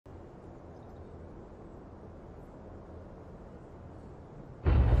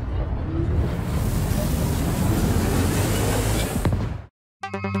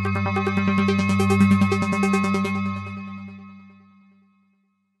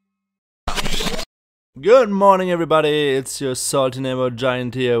Good morning everybody, it's your salty neighbor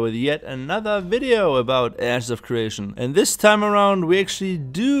Giant here with yet another video about Ashes of Creation. And this time around we actually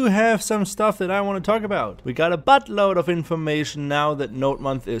do have some stuff that I want to talk about. We got a buttload of information now that Note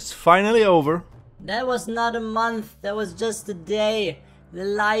Month is finally over. That was not a month, that was just a day. They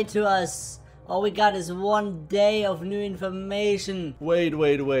lied to us. All we got is 1 day of new information. Wait.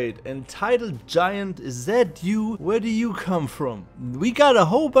 Entitled Giant, is that you? Where do you come from? We got a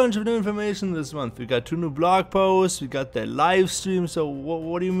whole bunch of new information this month. We got 2 new blog posts, we got that live stream, so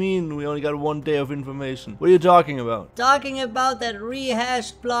what do you mean we only got 1 day of information? What are you talking about? Talking about that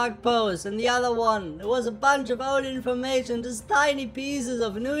rehashed blog post and the other one. It was a bunch of old information, just tiny pieces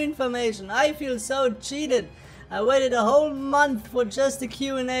of new information. I feel so cheated. I waited a whole month for just a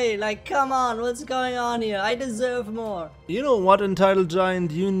Q&A. Like, come on, what's going on here? I deserve more. You know what, Entitled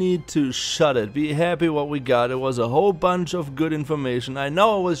Giant? You need to shut it. Be happy what we got. It was a whole bunch of good information. I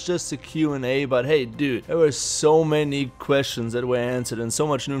know it was just a Q&A, but hey, dude, there were so many questions that were answered and so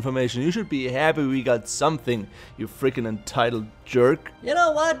much new information. You should be happy we got something, you freaking entitled jerk. You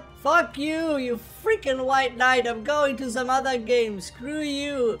know what? Fuck you, you freaking White Knight. I'm going to some other game. Screw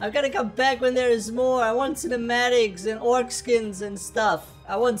you. I'm gonna come back when there is more. I want cinematics and orc skins and stuff.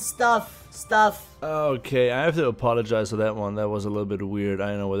 I want stuff. Okay, I have to apologize for that one. That was a little bit weird. I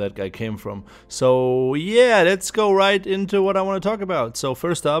don't know where that guy came from. So yeah, let's go right into what I want to talk about. So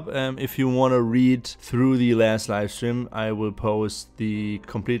first up, if you want to read through the last live stream, I will post the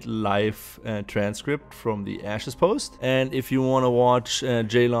complete live transcript from the Ashes post. And if you want to watch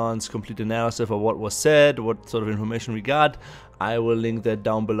Jalon's complete analysis of what was said, what sort of information we got, I will link that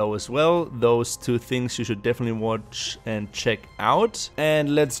down below as well. Those 2 things you should definitely watch and check out.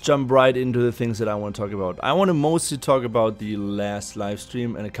 And let's jump right into the things that I want to talk about. I want to mostly talk about the last live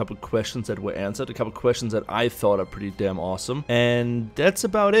stream and a couple questions that were answered, a couple questions that I thought are pretty damn awesome. And that's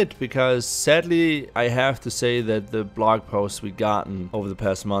about it, because sadly I have to say that the blog posts we gotten over the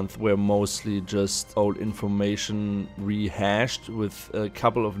past month were mostly just old information rehashed with a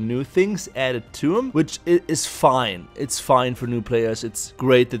couple of new things added to them, which is fine. It's fine for new players. It's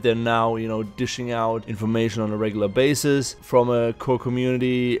great that they're now, you know, dishing out information on a regular basis. From a core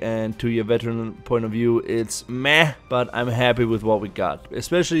community and to your veteran point of view, it's meh, but I'm happy with what we got.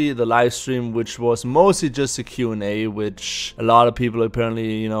 Especially the live stream, which was mostly just a Q&A, which a lot of people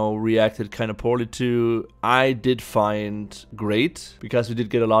apparently, you know, reacted kind of poorly to. I did find great, because we did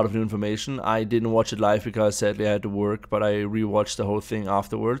get a lot of new information. I didn't watch it live because sadly I had to work, but I rewatched the whole thing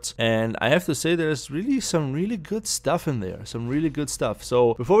afterwards. And I have to say there's really some really good stuff in there. Some really good stuff.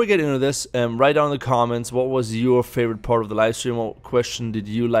 So before we get into this, write down in the comments what was your favorite part of the live stream, what question did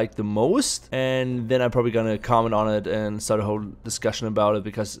you like the most, and then I'm probably gonna comment on it and start a whole discussion about it,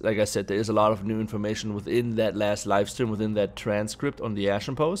 because like I said, there is a lot of new information within that last live stream, within that transcript on the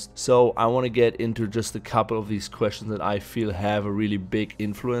Ashen post. So I want to get into just a couple of these questions that I feel have a really big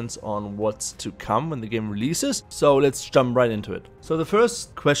influence on what's to come when the game releases. So let's jump right into it. So the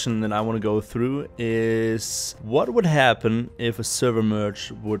first question that I want to go through is, what would happen if a server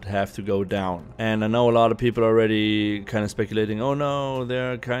merge would have to go down? And I know a lot of people are already kind of speculating, oh no,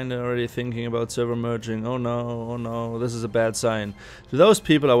 they're kind of already thinking about server merging, oh no, this is a bad sign. To those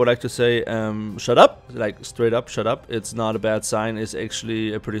people I would like to say, shut up, like straight up, shut up. It's not a bad sign. It's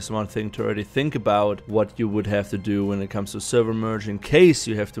actually a pretty smart thing to already think about what you would have to do when it comes to server merge, in case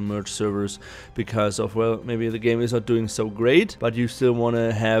you have to merge servers because of, well, maybe the game is not doing so great, but you still want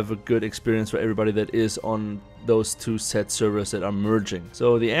to have a good experience for everybody that is on those 2 set servers that are merging.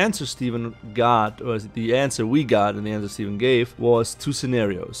 So the answer Steven got, or the answer we got and the answer Steven gave, was 2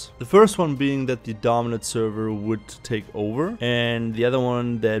 scenarios. The first one being that the dominant server would take over, and the other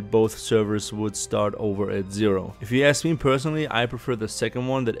one that both servers would start over at 0. If you ask me personally, I prefer the second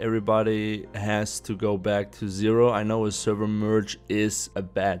one, that everybody has to go back to 0. I know a server merge is a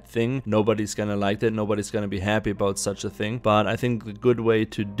bad thing. Nobody's gonna like that. Nobody's gonna be happy about such a thing. But I think the good way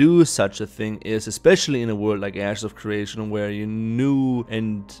to do such a thing is, especially in a world like Ashes of Creation, where you knew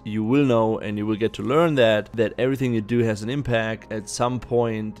and you will know and you will get to learn that everything you do has an impact. At some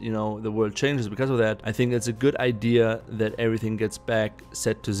point, you know, the world changes because of that. I think it's a good idea that everything gets back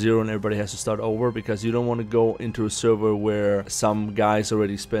set to 0 and everybody has to start over, because you don't want to go into a server where some guys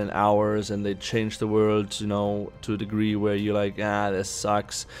already spend hours and they change the world, you know, to a degree where you're like, this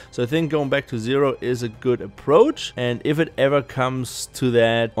sucks. So I think going back to 0 is a good approach, and if it ever comes to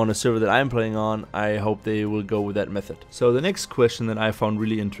that on a server that I'm playing on, I hope they will will go with that method. So the next question that I found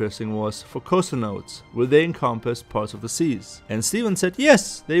really interesting was, for coastal nodes, will they encompass parts of the seas? And Steven said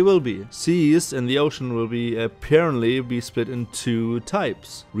yes, they will be. Seas and the ocean will be apparently be split in two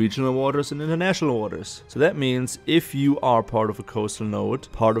types: regional waters and international waters. So that means if you are part of a coastal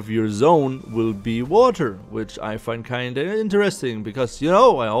node, part of your zone will be water, which I find kind of interesting because, you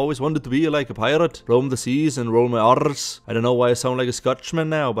know, I always wanted to be like a pirate, roam the seas and roll my R's. I don't know why I sound like a Scotchman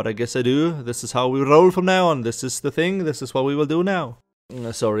now, but I guess I do. This is how we roll from now on. This is the thing. This is what we will do now.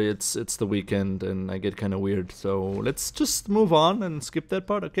 Sorry, it's the weekend and I get kind of weird, so let's just move on and skip that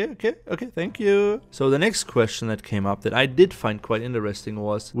part. Okay, thank you. So the next question that came up that I did find quite interesting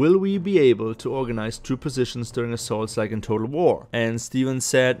was, will we be able to organize troop positions during assaults like in Total War? And Steven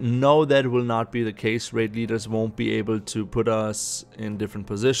said, no, that will not be the case. Raid leaders won't be able to put us in different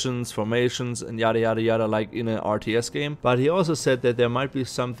positions, formations, and yada yada yada like in an RTS game. But he also said that there might be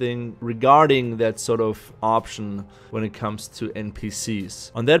something regarding that sort of option when it comes to NPCs.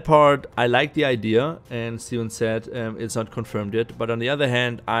 On that part, I like the idea, and Steven said it's not confirmed yet. But on the other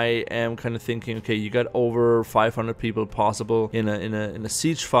hand, I am kind of thinking, okay, you got over 500 people possible in a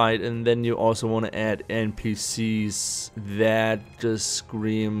siege fight, and then you also want to add NPCs. That just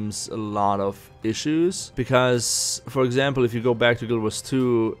screams a lot of issues, because for example, if you go back to Guild Wars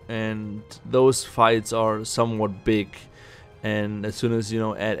 2 and those fights are somewhat big, and as soon as, you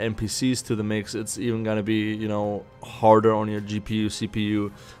know, add NPCs to the mix, it's even gonna be, you know, harder on your GPU,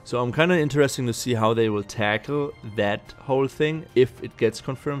 CPU. So I'm kind of interested to see how they will tackle that whole thing, if it gets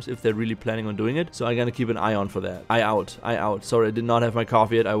confirmed, if they're really planning on doing it. So I'm gonna keep an eye on for that. Eye out. Sorry, I did not have my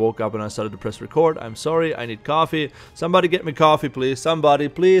coffee yet. I woke up and I started to press record. I'm sorry, I need coffee. Somebody get me coffee, please. Somebody,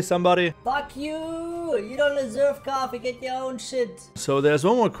 please, somebody. Fuck you! You don't deserve coffee, get your own shit. So there's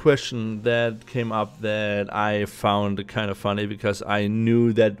one more question that came up that I found kind of funny, because I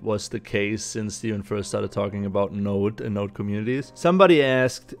knew that was the case since Steven first started talking about node and node communities. Somebody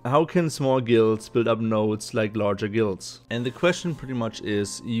asked, how can small guilds build up nodes like larger guilds? And the question pretty much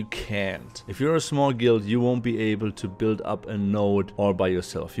is, you can't. If you're a small guild, you won't be able to build up a node all by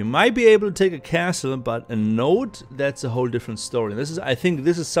yourself. You might be able to take a castle, but a node, that's a whole different story. And I think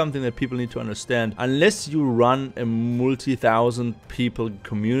this is something that people need to understand. Unless you run a multi-thousand people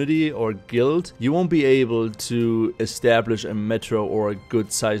community or guild, you won't be able to establish a metro or a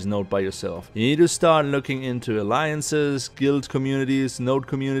good sized node by yourself. You need to start looking into alliances, guild communities, node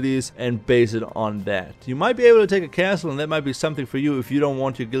communities, and base it on that. You might be able to take a castle, and that might be something for you if you don't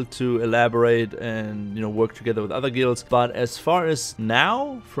want your guild to elaborate and, you know, work together with other guilds. But as far as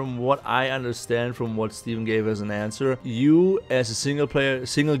now, from what I understand, from what Steven gave as an answer, you as a single player,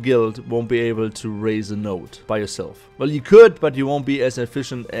 single guild, won't be able to raise a node by yourself. Well, you could, but you won't be as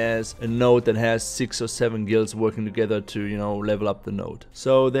efficient as a node that has 6 or 7 guilds working together to, you know, level up the node.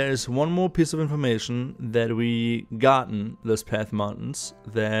 So there's one more piece of information that we gotten this past months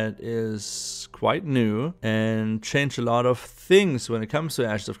that is quite new and changed a lot of things when it comes to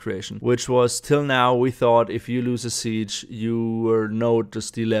Ashes of Creation, which was, till now we thought if you lose a siege, your node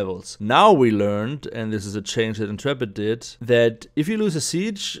just delevels. Now we learned, and this is a change that Intrepid did, that if you lose a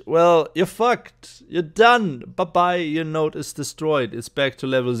siege, well, you're fucked. You're done. Bye-bye. Your node is destroyed. It's back to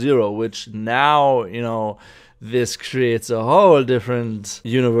level 0, which now, you know, this creates a whole different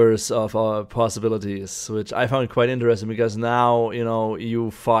universe of possibilities, which I found quite interesting, because now, you know,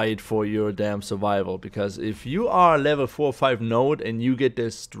 you fight for your damn survival. Because if you are level 4 or 5 node and you get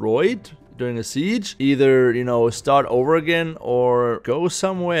destroyed during a siege, either, you know, start over again or go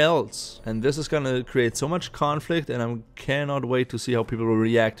somewhere else. And this is gonna create so much conflict, and I cannot wait to see how people will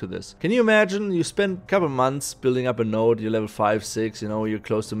react to this. Can you imagine you spend a couple months building up a node, you're level 5, 6, you know, you're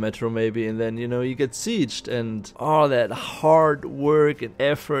close to Metro maybe, and then, you know, you get sieged, and all that hard work and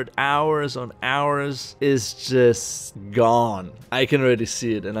effort, hours on hours, is just gone. I can already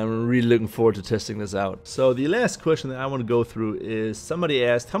see it, and I'm really looking forward to testing this out. So the last question that I want to go through is, somebody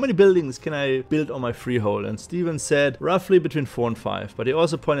asked, how many buildings can I build on my freehold? And Steven said roughly between 4 and 5, but he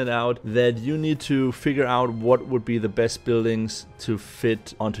also pointed out that you need to figure out what would be the best buildings to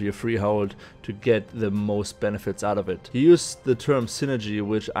fit onto your freehold to get the most benefits out of it. He used the term synergy,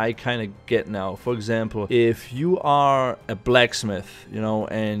 which I kind of get now. For example, if you are a blacksmith, you know,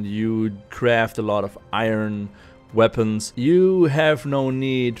 and you craft a lot of iron weapons, you have no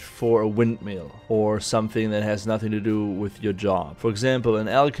need for a windmill or something that has nothing to do with your job. For example, an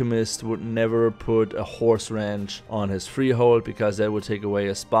alchemist would never put a horse ranch on his freehold, because that would take away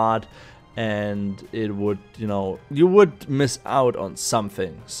a spot, and it would, you know, you would miss out on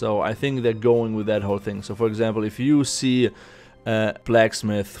something. So I think they're going with that whole thing. So for example, if you see a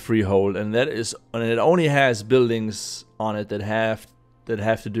blacksmith freehold and it only has buildings on it that have that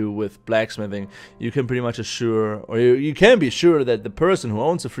have to do with blacksmithing, you can pretty much assure, or you can be sure that the person who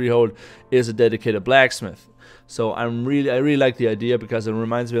owns the freehold is a dedicated blacksmith. So I really like the idea because it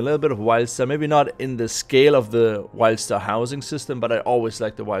reminds me a little bit of Wildstar. Maybe not in the scale of the Wildstar housing system, but I always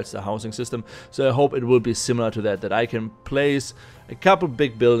like the Wildstar housing system. So I hope it will be similar to that, that I can place a couple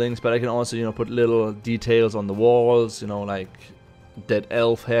big buildings, but I can also, you know, put little details on the walls, you know, like dead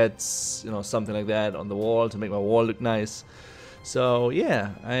elf heads, you know, something like that on the wall to make my wall look nice. So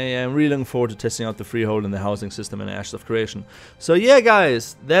yeah, I am really looking forward to testing out the freehold and the housing system in Ashes of Creation. So yeah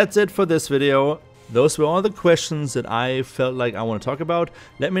guys, that's it for this video. Those were all the questions that I felt like I want to talk about.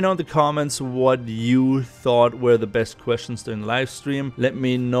 Let me know in the comments what you thought were the best questions during the live stream. Let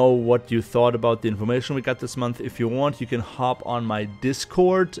me know what you thought about the information we got this month. If you want, you can hop on my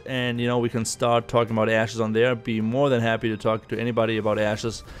Discord and, you know, we can start talking about Ashes on there. Be more than happy to talk to anybody about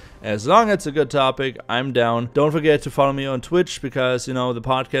Ashes. As long as it's a good topic, I'm down. Don't forget to follow me on Twitch because, you know, the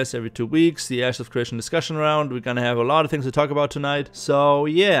podcast every 2 weeks, the Ashes of Creation discussion round. We're gonna have a lot of things to talk about tonight. So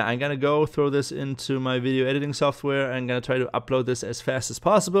yeah, I'm gonna go throw this into my video editing software. I'm gonna try to upload this as fast as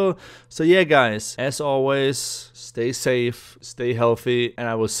possible. So yeah guys, as always, stay safe, stay healthy, and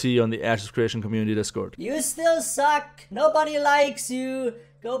I will see you on the Ashes of Creation community Discord. You still suck. Nobody likes you.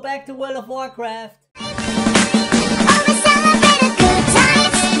 Go back to World of Warcraft.